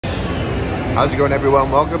How's it going,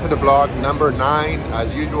 everyone? Welcome to the vlog number 9.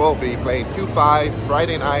 As usual, we'll be playing 2-5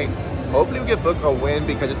 Friday night. Hopefully we can book a win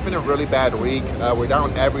because it's been a really bad week. We're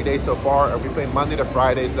down every day so far, and we play Monday to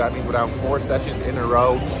Friday, so that means we're down 4 sessions in a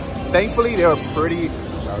row. Thankfully, they were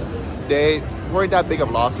they weren't that big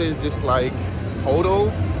of losses, just like total,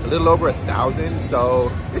 a little over 1,000.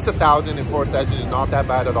 So just 1,000 in 4 sessions is not that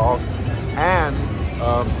bad at all. And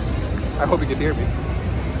I hope you can hear me.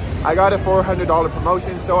 I got a $400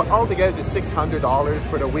 promotion, so altogether just $600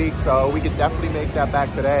 for the week, so we could definitely make that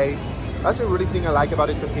back today. That's a really thing I like about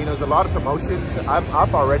this casino. There's a lot of promotions. I'm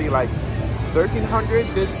up already like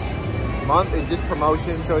 $1,300 this month in just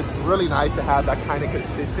promotions, so it's really nice to have that kind of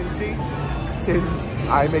consistency. Since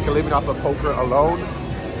I make a living off of poker alone,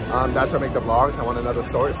 that's how I make the vlogs. I want another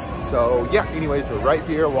source. So yeah, anyways, we're right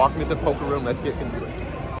here walking into the poker room. Let's get into it.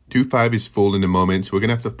 2-5 is full in the moment, so we're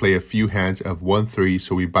gonna have to play a few hands of 1-3.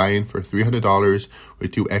 So we buy in for $300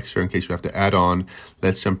 with 2 extra in case we have to add on.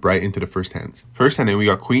 Let's jump right into the first hands. First hand in, we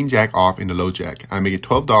got Queen Jack off in the low jack. I make it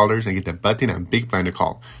 $12 and get the button and big blind to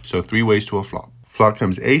call. So 3 ways to a flop. Flop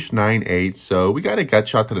comes Ace 9 8, so we got a gut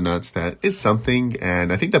shot to the nuts that is something,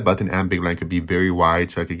 and I think the button and big blind could be very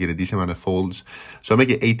wide, so I could get a decent amount of folds. So I make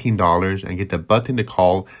it $18 and get the button to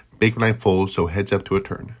call. Big blind fold, so heads up to a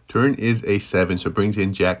turn. Turn is a 7, so brings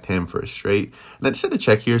in Jack 10 for a straight. And I decided to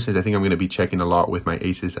check here since I think I'm going to be checking a lot with my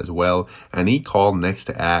aces as well. And he called next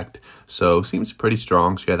to act, so seems pretty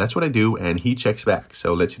strong. So yeah, that's what I do, and he checks back.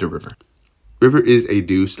 So let's see the river. River is a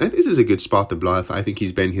deuce. I think this is a good spot to bluff. I think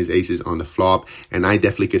he's betting his aces on the flop, and I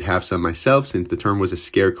definitely could have some myself since the turn was a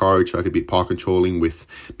scare card, so I could be pot controlling with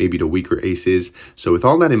maybe the weaker aces. So with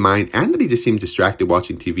all that in mind, and that he just seems distracted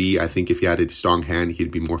watching TV, I think if he had a strong hand,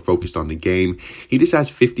 he'd be more focused on the game. He just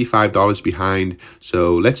has $55 behind,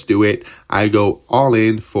 so let's do it. I go all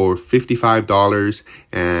in for $55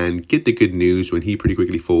 and get the good news when he pretty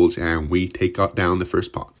quickly folds, and we take down the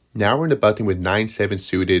first pot. Now we're in the button with 9-7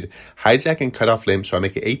 suited, hijack and cut off limp, so I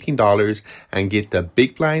make it $18 and get the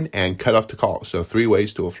big blind and cut off to call. So 3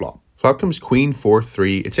 ways to a flop. Flop comes Queen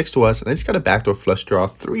 4-3. It checks to us, and I just got a backdoor flush draw.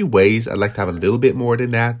 3 ways. I'd like to have a little bit more than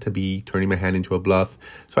that to be turning my hand into a bluff.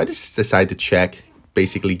 So I just decide to check,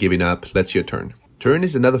 basically giving up. Let's see your turn. Turn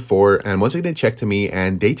is another 4, and once again they check to me,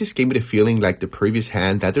 and they just gave me the feeling like the previous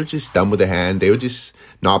hand that they're just done with the hand. They were just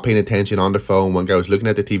not paying attention on their phone. One guy was looking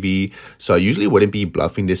at the TV, so I usually wouldn't be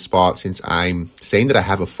bluffing this spot since I'm saying that I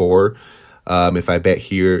have a 4. If I bet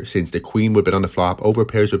here, since the queen would bet on the flop, over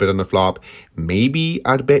pairs would bet on the flop, maybe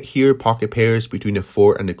I'd bet here pocket pairs between the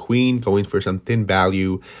 4 and the queen, going for some thin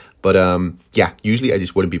value. But yeah, usually I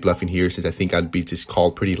just wouldn't be bluffing here since I think I'd be just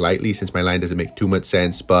called pretty lightly since my line doesn't make too much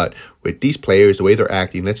sense. But with these players, the way they're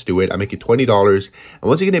acting, let's do it. I make it $20. And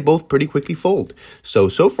once again, they both pretty quickly fold. So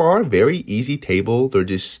far, very easy table. They're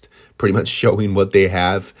just pretty much showing what they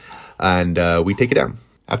have. And we take it down.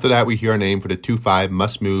 After that, we hear our name for the 2-5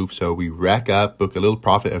 must move. So we rack up, book a little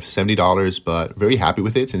profit of $70, but very happy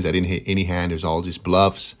with it since I didn't hit any hand. It was all just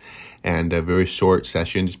bluffs and a very short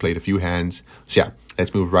session, just played a few hands. So yeah,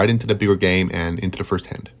 let's move right into the bigger game and into the first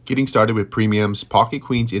hand. Getting started with premiums, pocket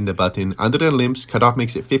queens in the button. Under the limps, cutoff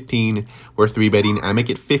makes it 15. We're 3-betting, I make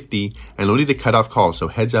it 50, and only the cutoff calls, so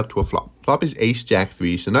heads up to a flop. Flop is ace jack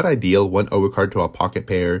 3, so not ideal, 1 overcard to a pocket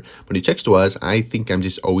pair. When he checks to us, I think I'm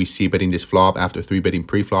just always c-betting this flop after 3-betting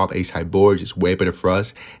pre-flop. Ace high board, just way better for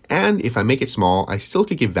us. And if I make it small, I still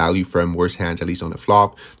could get value from worse hands, at least on the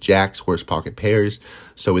flop. Jacks, worse pocket pairs.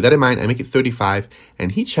 So with that in mind, I make it 35,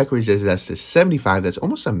 and he check raises us to 75. That's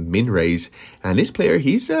almost a min raise. And this player,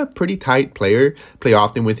 he's a pretty tight player. Play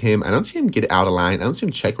often with him. I don't see him get out of line. I don't see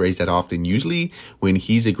him check raise that often. Usually when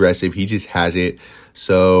he's aggressive, he just has it.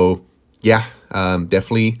 So yeah,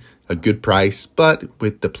 definitely a good price. But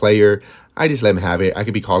with the player, I just let him have it. I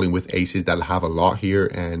could be calling with aces that'll have a lot here,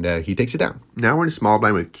 and he takes it down. Now we're in a small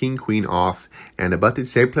blind with king, queen off, and the button,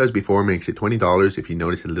 same play as before, makes it $20. If you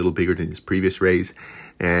notice, a little bigger than his previous raise.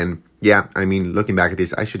 And yeah, I mean, looking back at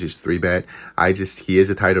this, I should just 3-bet. He is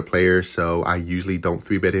a tighter player, so I usually don't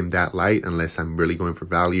 3-bet him that light unless I'm really going for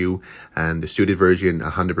value. And the suited version,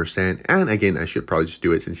 100%. And again, I should probably just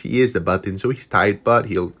do it since he is the button, so he's tight, but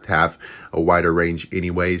he'll have a wider range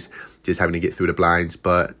anyways, just having to get through the blinds.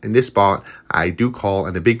 But in this spot, I do call,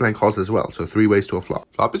 and the big blind calls as well. So 3 ways to a flop.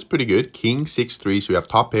 Flop is pretty good. King 6-3, so we have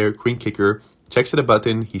top pair, queen kicker, checks to the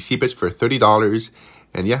button. He c-bets for $30.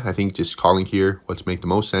 And yeah, I think just calling here, what's make the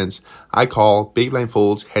most sense. I call, big blind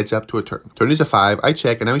folds, heads up to a turn. Turn is a 5, I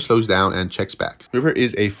check, and now he slows down and checks back. River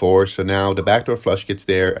is a 4, so now the backdoor flush gets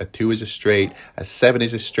there. A 2 is a straight, a 7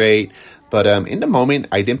 is a straight. But in the moment,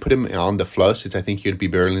 I didn't put him on the flush since I think he would be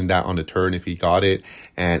barreling that on the turn if he got it.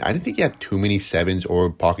 And I didn't think he had too many sevens or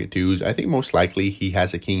pocket twos. I think most likely he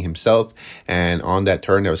has a king himself. And on that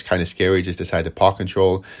turn, that was kind of scary. Just decided to pot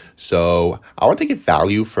control. So I want to get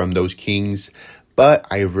value from those kings. But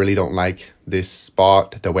I really don't like this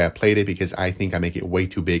spot, the way I played it, because I think I make it way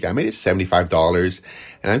too big. I made it $75.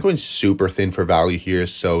 And I'm going super thin for value here.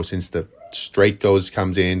 So since the straight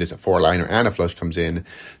comes in, there's a 4-liner and a flush comes in.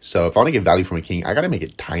 So if I want to get value from a king, I got to make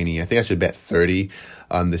it tiny. I think I should bet 30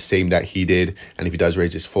 on the same that he did. And if he does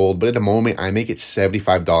raise his fold. But at the moment, I make it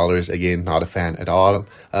 $75. Again, not a fan at all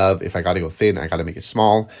of if I got to go thin, I got to make it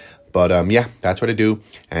small. But yeah, that's what I do.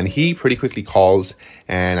 And he pretty quickly calls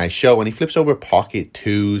and I show and he flips over pocket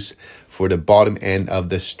twos for the bottom end of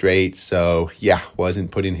the straight. So yeah,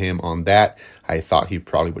 wasn't putting him on that. I thought he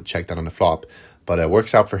probably would check that on the flop. But it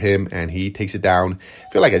works out for him and he takes it down. I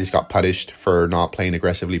feel like I just got punished for not playing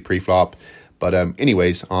aggressively pre-flop. But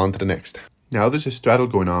anyways, on to the next. Now there's a straddle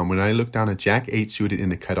going on when I look down at Jack 8 suited in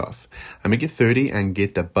the cutoff. I make it 30 and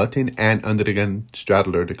get the button and under the gun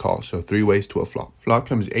straddler to call. So 3 ways to a flop. Flop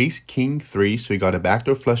comes ace, king, 3. So you got a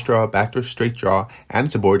backdoor flush draw, backdoor straight draw. And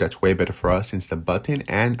it's a board that's way better for us since the button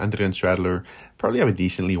and under the gun straddler probably have a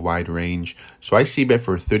decently wide range. So I see bet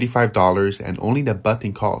for $35 and only the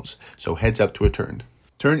button calls. So heads up to a turn.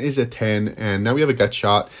 Turn is a 10 and now we have a gut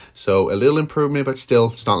shot. So a little improvement, but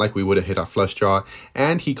still it's not like we would have hit our flush draw.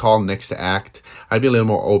 And he called next to act. I'd be a little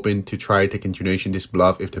more open to try to continuation this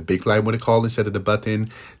bluff if the big blind would have called instead of the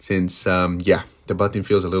button. Since yeah, the button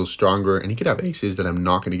feels a little stronger and he could have aces that I'm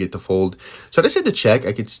not going to get to fold. So I decided to check.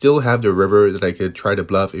 I could still have the river that I could try to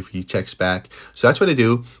bluff if he checks back. So that's what I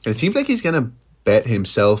do. And it seems like he's going to bet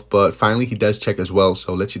himself, but finally he does check as well.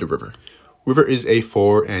 So let's see the river. River is a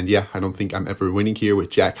 4, and yeah, I don't think I'm ever winning here with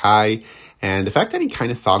Jack high. And the fact that he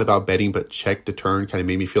kind of thought about betting but checked the turn kind of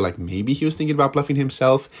made me feel like maybe he was thinking about bluffing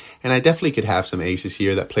himself. And I definitely could have some aces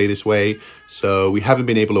here that play this way. So we haven't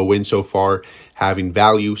been able to win so far, having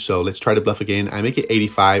value. So let's try to bluff again. I make it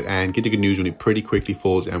 85 and get the good news when he pretty quickly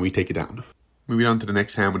folds and we take it down. Moving on to the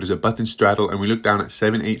next hand where there's a button straddle and we look down at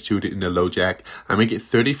 7-8 suited in the low jack. I make it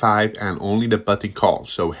 35 and only the button call.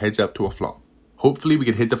 So heads up to a flop. Hopefully we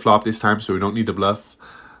can hit the flop this time so we don't need the bluff.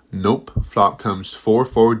 Nope. Flop comes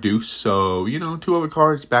 4-4 deuce. So, you know, 2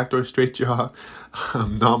 overcards, backdoor straight draw.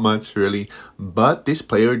 Not much really. But this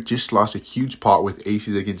player just lost a huge pot with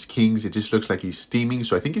aces against kings. It just looks like he's steaming.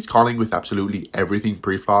 So I think he's calling with absolutely everything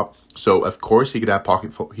pre-flop. So of course he could have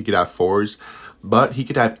he could have 4s. But he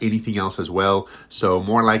could have anything else as well. So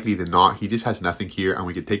more likely than not, he just has nothing here and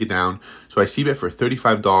we could take it down. So I see bet for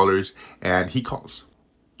 $35 and he calls.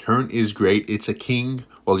 Turn is great. It's a king.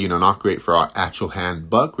 Well, you know, not great for our actual hand,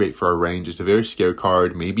 but great for our range. It's a very scary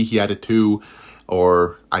card. Maybe he had a 2,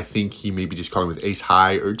 or I think he maybe just calling with ace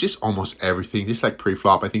high, or just almost everything. Just like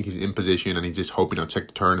pre-flop, I think he's in position and he's just hoping I'll check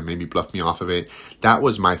the turn and maybe bluff me off of it. That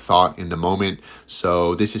was my thought in the moment.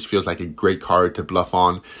 So this just feels like a great card to bluff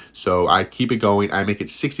on. So I keep it going. I make it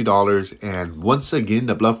 $60. And once again,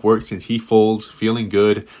 the bluff works since he folds, feeling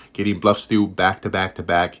good, getting bluffs through back to back to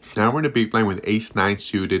back. Now we're in a big blind with ace 9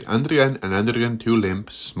 suited, under the gun and under the gun 2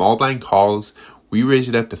 limp, small blind calls. We raise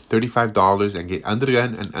it up to $35 and get under the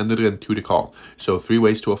gun and under the gun 2 to call. So 3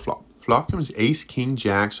 ways to a flop. Flop comes ace, king,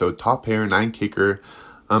 jack. So top pair, 9 kicker.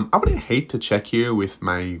 I wouldn't hate to check here with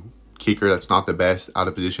my kicker. That's not the best, out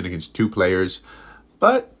of position against 2 players.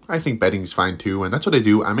 But I think betting is fine too. And that's what I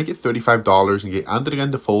do. I make it $35 and get under the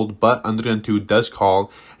gun to fold. But under the gun 2 does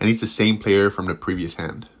call. And he's the same player from the previous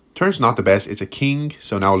hand. Turn's not the best. It's a king.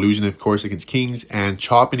 So now losing, of course, against kings. And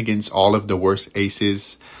chopping against all of the worst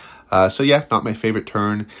aces. So yeah, not my favorite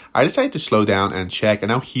turn. I decided to slow down and check, and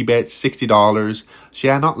now he bet $60. So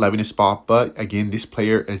yeah, not loving his spot, but again, this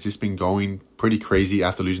player has just been going pretty crazy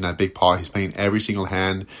after losing that big pot. He's playing every single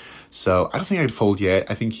hand, so I don't think I'd fold yet.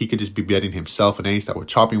 I think he could just be betting himself an ace that we're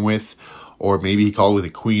chopping with, or maybe he called with a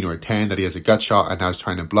queen or a 10 that he has a gut shot and now he's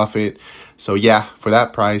trying to bluff it. So yeah, for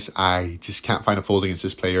that price, I just can't find a fold against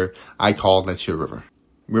this player. I called. Let's hear river.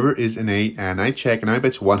 River is an 8 and I check and I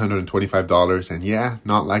bet $125, and yeah,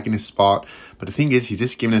 not liking his spot. But the thing is, he's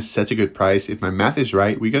just giving us such a good price. If my math is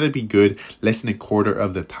right, we gotta be good less than a quarter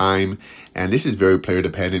of the time. And this is very player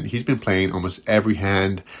dependent. He's been playing almost every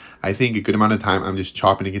hand. I think a good amount of time I'm just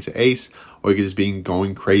chopping against an ace, or he's just being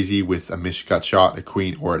going crazy with a missed gut shot, a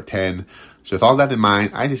queen, or a 10. So with all that in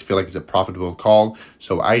mind, I just feel like it's a profitable call.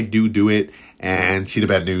 So I do it, and see the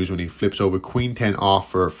bad news when he flips over queen 10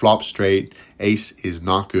 off for a flop straight. Ace is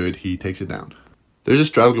not good. He takes it down. There's a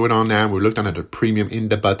straddle going on now. We're looking at the premium in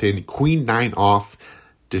the button. Queen 9 off.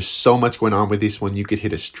 There's so much going on with this one. You could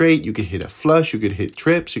hit a straight, you could hit a flush, you could hit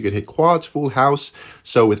trips, you could hit quads, full house.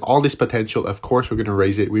 So with all this potential, of course, we're going to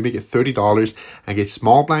raise it. We make it $30 and get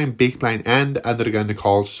small blind, big blind, and under the gun to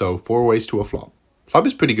call. So 4 ways to a flop. Flop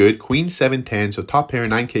is pretty good. Queen 7-10, so top pair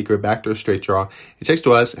 9-kicker, backdoor straight draw. It checks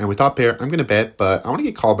to us, and with top pair, I'm going to bet, but I want to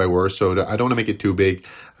get called by worse, so I don't want to make it too big.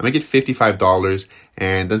 I make it $55,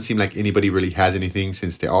 and doesn't seem like anybody really has anything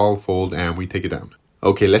since they all fold and we take it down.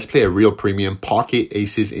 Okay, let's play a real premium. Pocket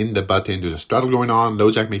aces in the button. There's a straddle going on.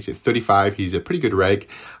 Low jack makes it 35. He's a pretty good reg.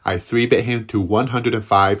 I 3-bet him to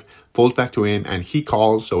 105, fold back to him, and he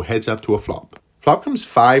calls, so heads up to a flop. Flop comes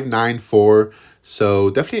 5-9-4. So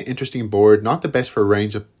definitely an interesting board. Not the best for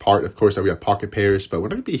range apart, of course, that we have pocket pairs, but we're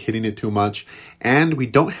not going to be hitting it too much. And we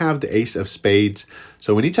don't have the ace of spades.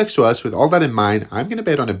 So when he texts to us, with all that in mind, I'm going to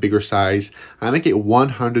bet on a bigger size. I make it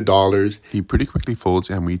 $100. He pretty quickly folds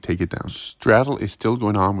and we take it down. Straddle is still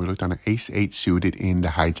going on. We looked on an ace-8 suited in the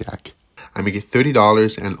hijack. I make it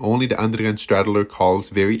 $30 and only the undergun straddler calls,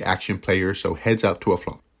 very action player, so heads up to a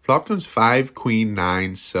flop. Flop comes 5, queen,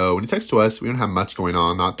 9. So when he texts to us, we don't have much going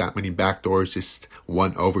on. Not that many backdoors, just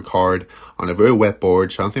one overcard on a very wet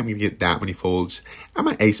board. So I don't think I'm going to get that many folds. And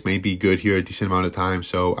my ace may be good here a decent amount of time.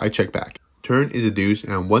 So I check back. Turn is a deuce.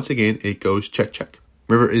 And once again, it goes check, check.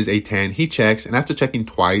 River is a 10. He checks. And after checking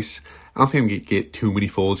twice, I don't think I'm going to get too many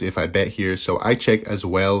folds if I bet here. So I check as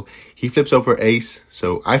well. He flips over ace.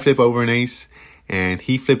 So I flip over an ace. And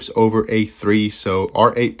he flips over a 3. So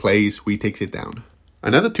our 8 plays. We takes it down.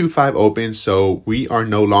 Another 2-5 opens, so we are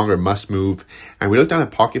no longer must move. And we look down at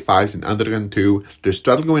pocket 5s and under the gun 2. There's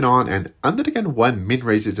straddle going on, and under the gun 1 min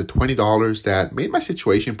raises at $20. That made my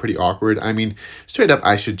situation pretty awkward. I mean, straight up,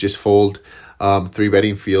 I should just fold.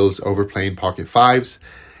 3-betting feels overplaying pocket 5s.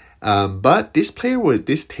 But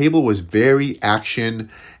this table was very action,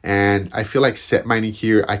 and I feel like set mining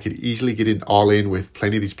here, I could easily get it all in with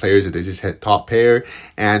plenty of these players that they just had top pair,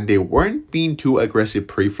 and they weren't being too aggressive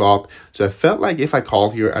pre-flop. So I felt like if I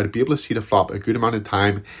call here, I'd be able to see the flop a good amount of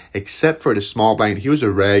time, except for the small blind. He was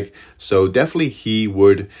a reg, so definitely he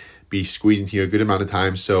would be squeezing here a good amount of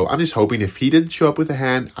time. So I'm just hoping if he didn't show up with a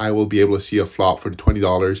hand, I will be able to see a flop for the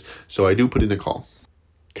 $20. So I do put in a call.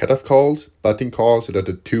 Cutoff calls, button calls that are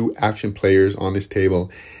the 2 action players on this table.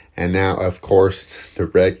 And now, of course, the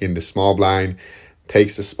reg in the small blind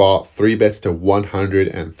takes the spot. 3 bets to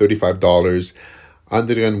 $135.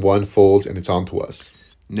 Under the gun 1 folds, and it's on to us.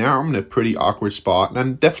 Now I'm in a pretty awkward spot, and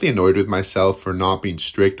I'm definitely annoyed with myself for not being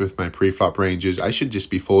strict with my pre-flop ranges. I should just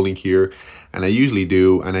be folding here, and I usually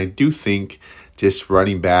do. And I do think just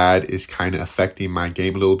running bad is kind of affecting my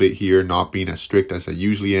game a little bit here, not being as strict as I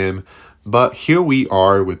usually am. But here we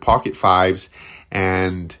are with pocket 5s,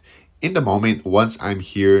 and in the moment, once I'm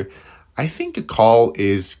here, I think a call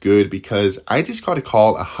is good because I just got to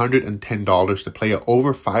call $110 to play an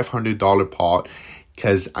over $500 pot,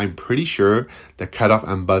 because I'm pretty sure the cutoff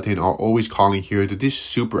and button are always calling here. They're just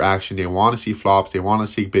super action. They want to see flops. They want to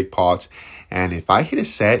see big pots. And if I hit a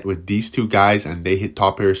set with these 2 guys and they hit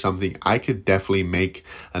top pair or something, I could definitely make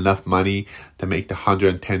enough money to make the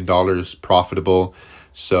 $110 profitable.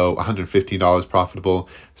 So $115 profitable.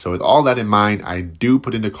 So with all that in mind, I do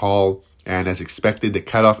put in the call, and as expected, the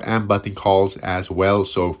cutoff and button calls as well.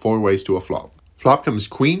 So 4 ways to a flop. Flop comes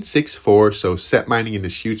queen 6-4. So set mining in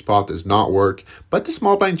this huge spot does not work, but the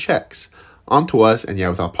small blind checks onto us. And yeah,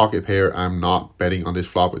 with our pocket pair, I'm not betting on this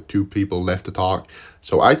flop with 2 people left to talk.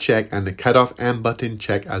 So I check, and the cutoff and button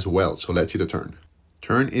check as well. So let's see the turn.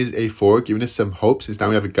 Turn is a 4, giving us some hope since now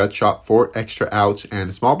we have a gut shot, 4 extra outs, and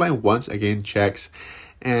the small blind once again checks.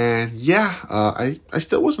 And yeah, I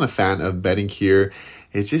still wasn't a fan of betting here.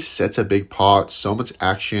 It just sets a big pot, so much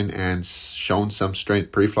action, and shown some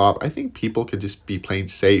strength pre-flop. I think people could just be playing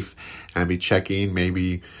safe and be checking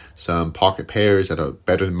maybe some pocket pairs that are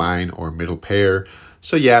better than mine or middle pair.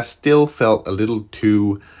 So yeah, still felt a little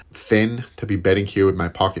too thin to be betting here with my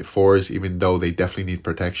pocket 4s, even though they definitely need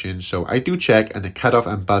protection. So I do check, and the cutoff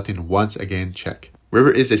and button once again check.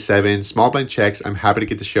 River is a 7. Small blind checks. I'm happy to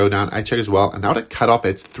get the showdown. I check as well. And now the cutoff,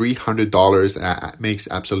 it's $300. That makes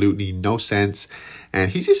absolutely no sense. And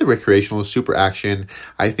he's just a recreational super action.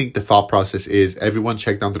 I think the thought process is everyone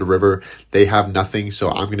checked down to the river. They have nothing. So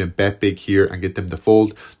I'm going to bet big here and get them to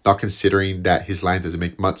fold, not considering that his line doesn't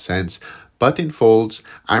make much sense. Button folds.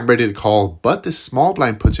 I'm ready to call, but the small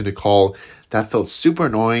blind puts in a call. That felt super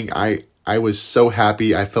annoying. I was so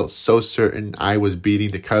happy. I felt so certain I was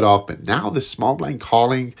beating the cutoff, but now the small blind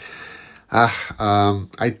calling,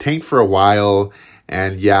 I tanked for a while,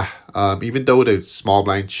 and yeah, even though the small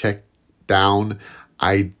blind checked down,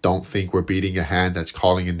 I don't think we're beating a hand that's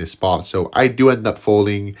calling in this spot. So I do end up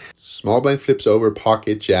folding. Small blind flips over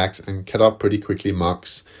pocket jacks and cutoff pretty quickly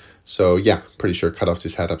mucks. So yeah, pretty sure cutoff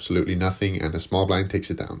just had absolutely nothing and the small blind takes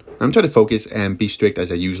it down. I'm trying to focus and be strict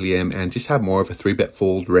as I usually am and just have more of a 3-bet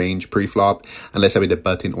fold range pre-flop unless I'm in the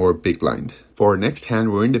button or big blind. For our next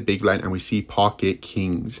hand, we're in the big blind and we see pocket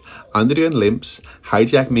kings. Under the gun limps,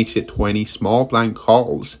 hijack makes it 20, small blind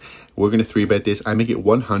calls. We're going to 3-bet this. I make it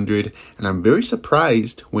 100 and I'm very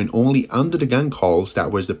surprised when only under the gun calls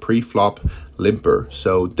that was the pre-flop limper.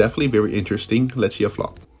 So definitely very interesting. Let's see a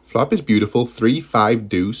flop. Flop is beautiful, 3-5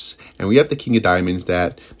 deuce, and we have the king of diamonds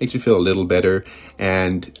that makes me feel a little better.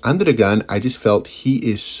 And under the gun, I just felt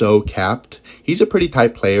he is so capped. He's a pretty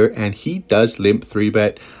tight player, and he does limp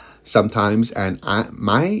 3-bet sometimes. And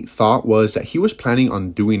my thought was that he was planning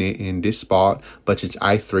on doing it in this spot, but since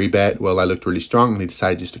I 3-bet, well, I looked really strong, and he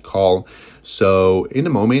decided just to call. So in the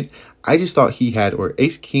moment, I just thought he had or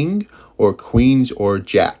ace-king or queens or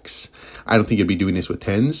jacks. I don't think he'd be doing this with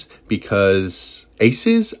 10s because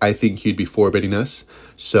aces, I think he'd be 4-betting us.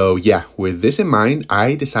 So yeah, with this in mind,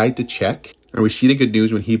 I decided to check. And we see the good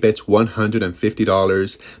news when he bets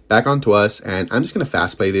 $150 back onto us. And I'm just going to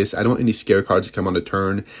fast play this. I don't want any scare cards to come on the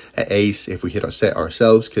turn at ace if we hit our set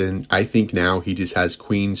ourselves. Because I think now he just has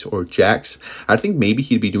queens or jacks. I think maybe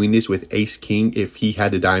he'd be doing this with ace-king if he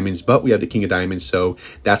had the diamonds. But we have the king of diamonds, so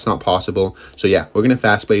that's not possible. So yeah, we're going to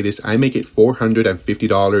fast play this. I make it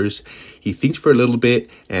 $450. He thinks for a little bit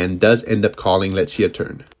and does end up calling. Let's see a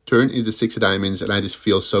turn. Turn is the 6 of diamonds, and I just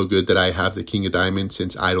feel so good that I have the king of diamonds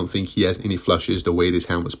since I don't think he has any flushes the way this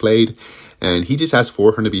hand was played. And he just has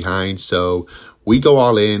 400 behind, so we go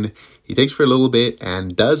all in. He takes for a little bit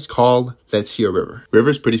and does call. Let's see a river.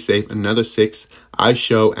 River's pretty safe. Another 6. I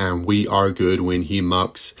show, and we are good when he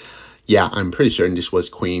mucks. Yeah, I'm pretty certain this was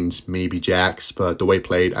queens, maybe jacks, but the way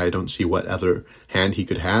played, I don't see what other hand he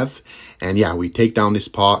could have. And yeah, we take down this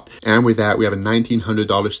pot. And with that, we have a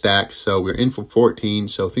 $1,900 stack. So we're in for 14.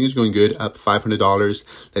 So things are going good, up $500.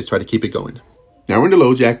 Let's try to keep it going. Now we're in the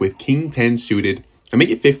low jack with king 10 suited. I make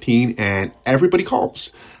it 15 and everybody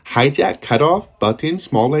calls. Hijack, cutoff, button,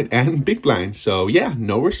 small blind, and big blind. So yeah,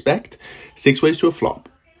 no respect. 6 ways to a flop.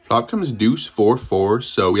 Flop comes deuce 4-4.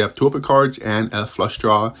 So we have 2 overcards and a flush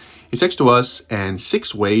draw. It's next to us and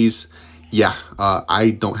 6 ways. Yeah,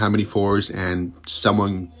 I don't have many 4s and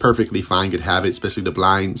someone perfectly fine could have it, especially the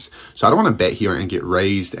blinds. So I don't want to bet here and get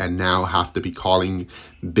raised and now have to be calling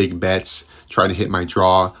big bets, trying to hit my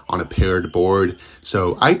draw on a paired board.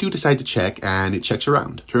 So I do decide to check and it checks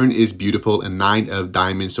around. Turn is beautiful, a 9 of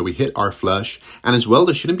diamonds, so we hit our flush. And as well,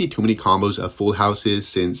 there shouldn't be too many combos of full houses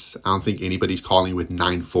since I don't think anybody's calling with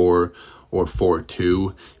 9-4 or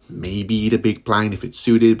 4-2. Maybe the big blind if it's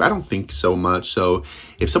suited, but I don't think so much. So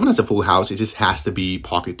if someone has a full house, it just has to be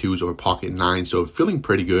pocket 2s or pocket 9s. So feeling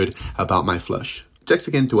pretty good about my flush. Checks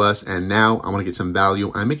again to us, and now I want to get some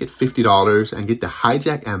value. I make it $50 and get the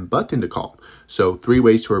hijack and button to call. So 3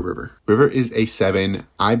 ways to a river. River is a 7.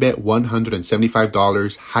 I bet $175.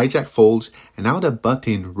 Hijack folds, and now the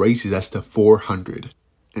button raises us to 400.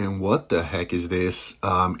 And what the heck is this?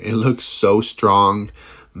 It looks so strong,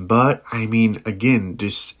 but I mean, again,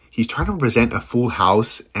 just he's trying to present a full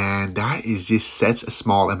house, and that is just sets a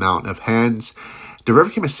small amount of hands. The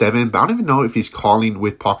river came a 7, but I don't even know if he's calling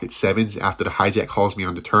with pocket 7s after the hijack calls me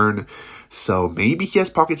on the turn. So maybe he has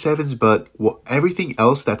pocket 7s, but everything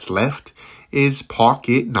else that's left is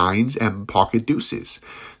pocket 9s and pocket deuces.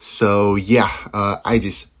 So yeah, I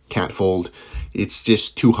just can't fold. It's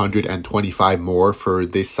just 225 more for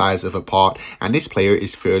this size of a pot. And this player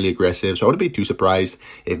is fairly aggressive. So I wouldn't be too surprised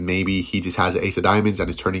if maybe he just has an ace of diamonds and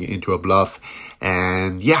is turning it into a bluff.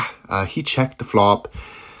 And yeah, he checked the flop.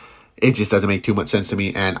 It just doesn't make too much sense to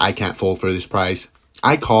me. And I can't fold for this price.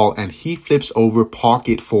 I call and he flips over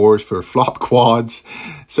pocket 4s for flop quads.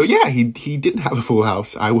 So yeah, he didn't have a full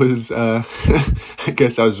house. I was, I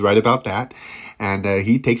guess I was right about that. And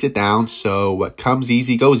he takes it down, so what comes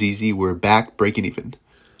easy goes easy. We're back breaking even.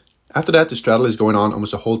 After that, the straddle is going on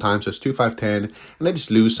almost the whole time, so it's 2-5-10, and I just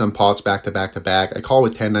lose some pots back to back to back. I call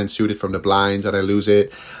with 10-9 suited from the blinds, and I lose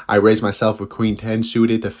it. I raise myself with queen 10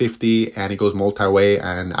 suited to 50, and it goes multi-way,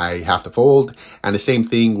 and I have to fold. And the same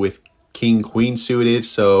thing with king queen suited,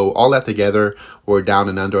 so all that together we're down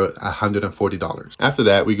and under $140. After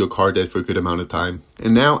that, we go card dead for a good amount of time,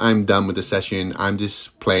 and now I'm done with the session. I'm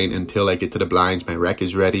just playing until I get to the blinds. My rec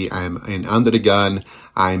is ready. I'm in under the gun.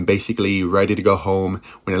 I'm basically ready to go home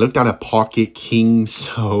when I look down at pocket king.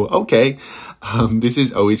 So okay, This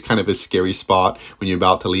is always kind of a scary spot. When you're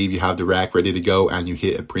about to leave, you have the rack ready to go and you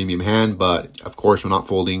hit a premium hand, but of course we're not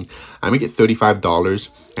folding. I'm gonna get $35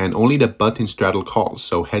 and only the button straddle calls,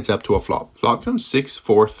 so heads up to a flop. Flop comes 6,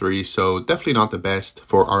 4, 3, so definitely not the best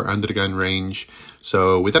for our under the gun range.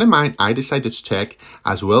 So with that in mind, I decided to check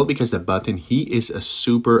as well because the button, he is a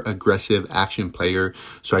super aggressive action player.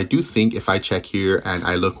 So I do think if I check here and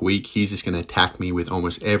I look weak, he's just going to attack me with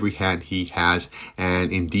almost every hand he has.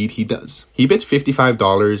 And indeed he does. He bets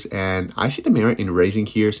 $55 and I see the merit in raising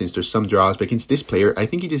here since there's some draws. But against this player, I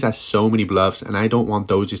think he just has so many bluffs and I don't want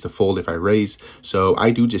those just to fold if I raise. So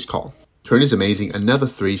I do just call. Turn is amazing, another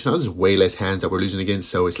 3, so now there's way less hands that we're losing against,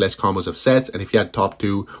 so it's less combos of sets, and if he had top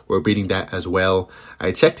 2, we're beating that as well.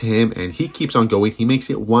 I checked him, and he keeps on going. He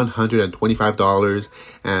makes it $125,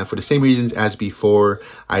 and for the same reasons as before,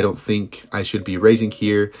 I don't think I should be raising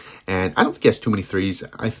here, and I don't think he has too many 3s.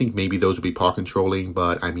 I think maybe those would be pot controlling,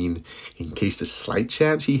 but I mean, in case the slight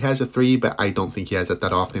chance he has a 3, but I don't think he has that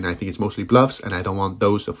often. I think it's mostly bluffs, and I don't want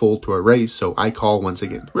those to fold to a raise, so I call once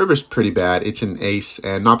again. River's pretty bad. It's an ace,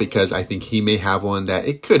 and not because I think he may have one that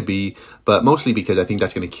it could be, but mostly because I think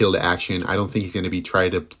that's going to kill the action. I don't think he's going to be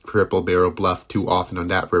trying to triple barrel bluff too often on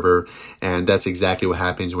that river, and that's exactly what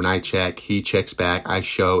happens when I check. He checks back, I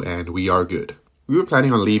show, and we are good. We were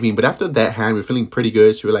planning on leaving, but after that hand, we're feeling pretty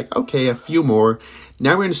good, so we're like, okay, a few more.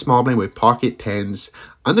 Now we're in a small blind with pocket 10s.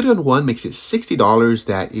 Under gun 1 makes it $60.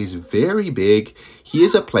 That is very big. He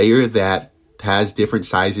is a player that has different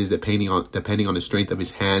sizes depending on the strength of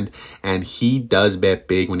his hand, and he does bet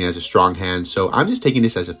big when he has a strong hand. So I'm just taking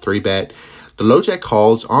this as a 3-bet. The low jack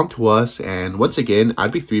calls onto us, and once again,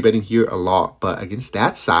 I'd be 3-betting here a lot, but against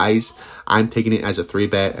that size, I'm taking it as a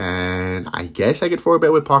 3-bet, and I guess I could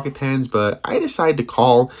 4-bet with pocket 10s, but I decided to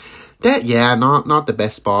call. That, yeah, not the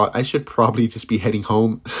best spot. I should probably just be heading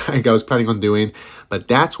home like I was planning on doing, but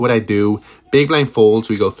that's what I do. Big blind folds,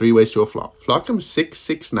 we go 3 ways to a flop. Flop comes 6,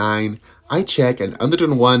 6, 9. I check, and under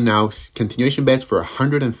the 1 now, continuation bets for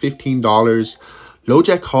 $115. Low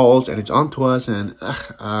jack calls, and it's onto us, and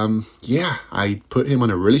yeah, I put him on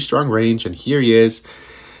a really strong range, and here he is.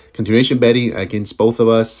 Continuation betting against both of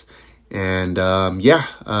us. And yeah,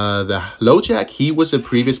 the low jack, he was a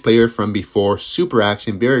previous player from before, super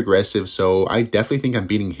action, very aggressive, so I definitely think I'm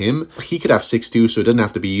beating him. He could have 6-2, so it doesn't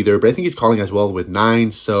have to be either, but I think he's calling as well with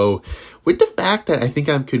 9. So with the fact that I think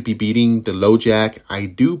I could be beating the low jack, I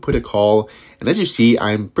do put a call. And as you see,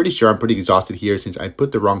 I'm pretty sure I'm pretty exhausted here since I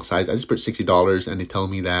put the wrong size. I just put $60 and they tell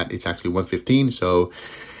me that it's actually $115. So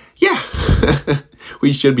yeah,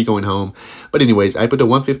 we should be going home. But anyways, I put the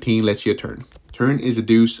 $115. Let's see a turn. Turn is a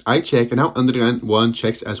deuce. I check, and now under the gun 1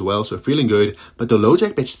 checks as well, so feeling good. But the low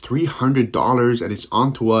jack bets $300, and it's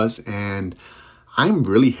onto us, and I'm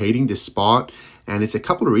really hating this spot. And it's a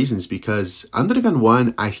couple of reasons, because under the gun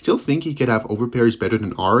 1, I still think he could have overpairs better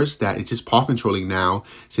than ours, that it's just pot controlling now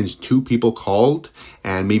since 2 people called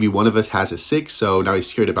and maybe one of us has a 6, so now he's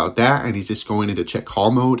scared about that and he's just going into check call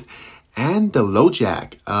mode. And the low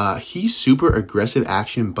jack, he's super aggressive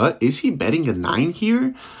action, but is he betting a 9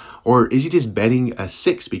 here? Or is he just betting a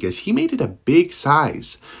 6? Because he made it a big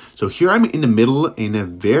size. So here I'm in the middle in a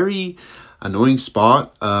very annoying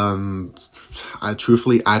spot.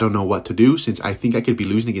 Truthfully, I don't know what to do, since I think I could be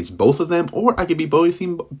losing against both of them, or I could be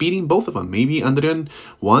beating both of them. Maybe under the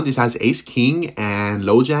 1, this has ace king, and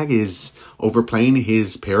low jack is overplaying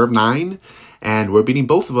his pair of 9, and we're beating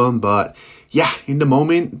both of them. But yeah, in the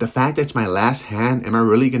moment, the fact that it's my last hand, am I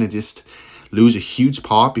really gonna just lose a huge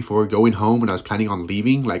pot before going home when I was planning on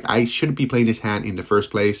leaving? Like, I shouldn't be playing this hand in the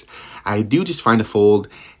first place. I do just find a fold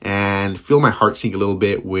and feel my heart sink a little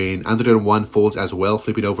bit when under the 1 folds as well,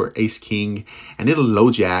 flipping over ace king, and little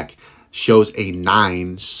low jack shows a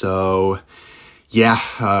 9. So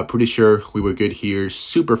yeah, pretty sure we were good here.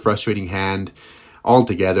 Super frustrating hand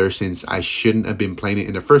altogether, since I shouldn't have been playing it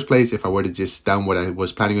in the first place if I would have just done what I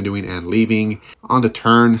was planning on doing and leaving. On the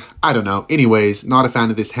turn, I don't know. Anyways, not a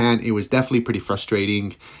fan of this hand. It was definitely pretty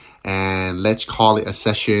frustrating, and let's call it a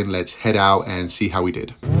session. Let's head out and see how we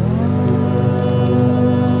did.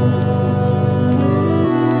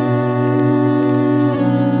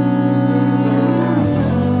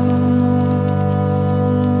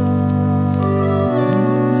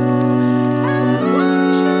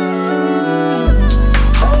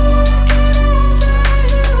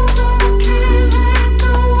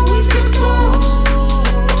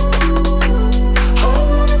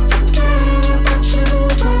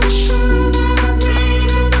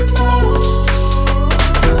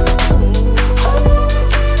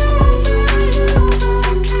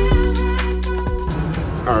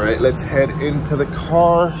 Let's head into the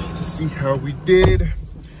car to see how we did.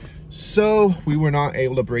 So we were not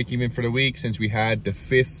able to break even for the week since we had the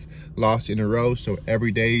 5th loss in a row. So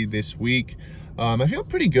every day this week, I feel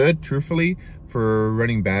pretty good, truthfully, for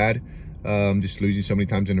running bad. Just losing so many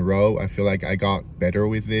times in a row. I feel like I got better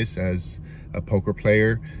with this as a poker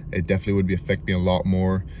player. It definitely would be affect me a lot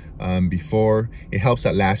more before. It helps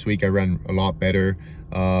that last week I ran a lot better,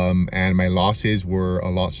 and my losses were a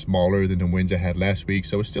lot smaller than the wins I had last week.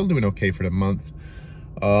 So we're still doing okay for the month.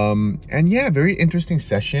 And yeah, very interesting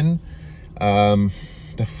session.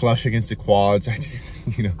 The flush against the quads, I just,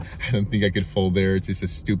 I don't think I could fold there. It's just a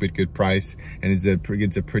stupid good price, and it's a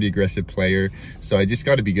pretty aggressive player. So I just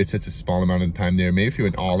got to be good such a small amount of time there. Maybe if you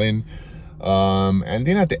went all in. And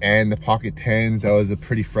then at the end, the pocket 10s, that was a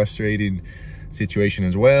pretty frustrating situation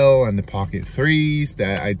as well. And the pocket 3s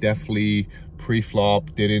that I definitely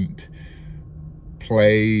pre-flop didn't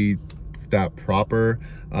play that proper.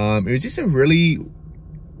 It was just a really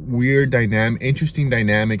weird interesting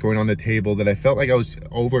dynamic going on the table that I felt like I was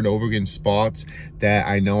over and over again spots that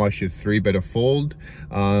I know I should 3-bet or fold,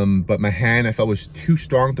 but my hand I felt was too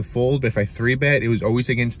strong to fold. But if I 3-bet, it was always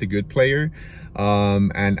against the good player,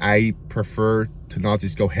 and I prefer to not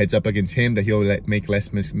just go heads up against him, that he'll make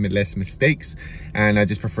less mistakes, and I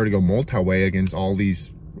just prefer to go multi-way against all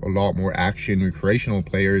these a lot more action recreational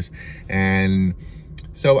players. And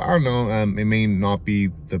so I don't know, it may not be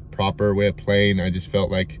the proper way of playing. I just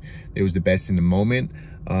felt like it was the best in the moment.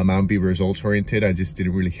 I don't be results oriented. I just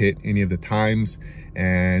didn't really hit any of the times,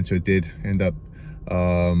 and so it did end up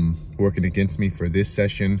working against me for this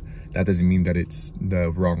session. That doesn't mean that it's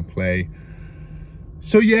the wrong play.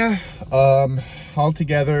 So yeah,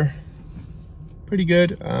 altogether pretty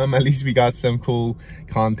good. At least we got some cool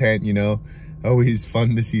content, Always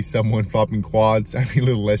fun to see someone flopping quads. I mean, a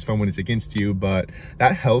little less fun when it's against you, but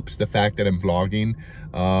that helps, the fact that I'm vlogging.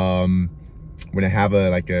 When I have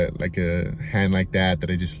a hand like that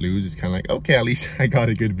I just lose, it's kind of like, okay, at least I got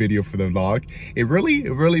a good video for the vlog. It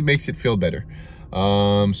really makes it feel better.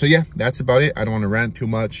 So yeah, that's about it. I don't want to rant too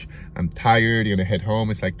much. I'm tired. I'm gonna head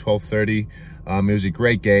home. It's like 12:30. It was a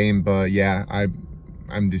great game, but yeah,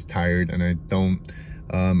 I'm just tired, and I don't.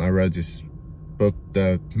 I rather just book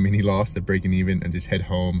the mini loss, the breaking even, and just head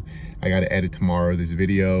home. I gotta edit tomorrow this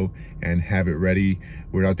video and have it ready.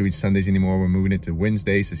 We're not doing Sundays anymore. We're moving it to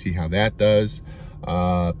Wednesdays to see how that does.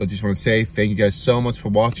 But just want to say thank you guys so much for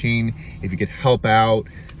watching. If you could help out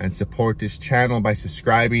and support this channel by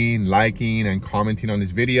subscribing, liking, and commenting on this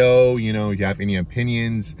video, if you have any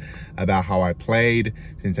opinions about how I played,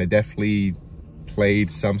 since I definitely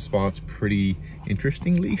played some spots pretty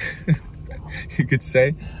interestingly, you could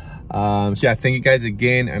say. So yeah, thank you guys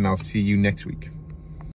again, and I'll see you next week.